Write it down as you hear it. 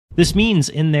This means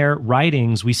in their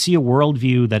writings, we see a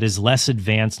worldview that is less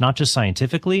advanced, not just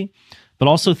scientifically, but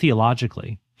also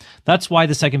theologically. That's why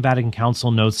the Second Vatican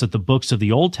Council notes that the books of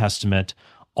the Old Testament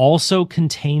also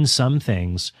contain some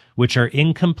things which are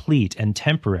incomplete and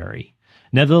temporary,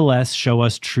 nevertheless show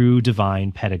us true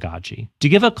divine pedagogy. To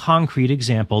give a concrete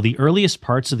example, the earliest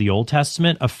parts of the Old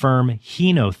Testament affirm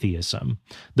henotheism,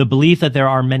 the belief that there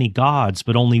are many gods,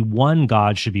 but only one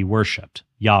God should be worshipped,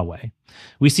 Yahweh.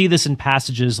 We see this in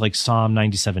passages like Psalm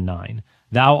 97:9,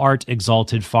 "Thou art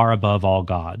exalted far above all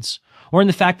gods," or in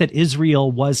the fact that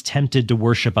Israel was tempted to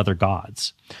worship other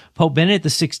gods. Pope Benedict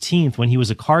XVI, when he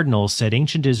was a cardinal, said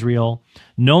ancient Israel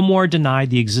no more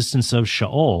denied the existence of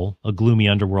Sheol, a gloomy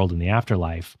underworld in the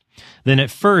afterlife, than at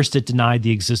first it denied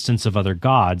the existence of other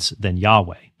gods than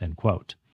Yahweh, end quote.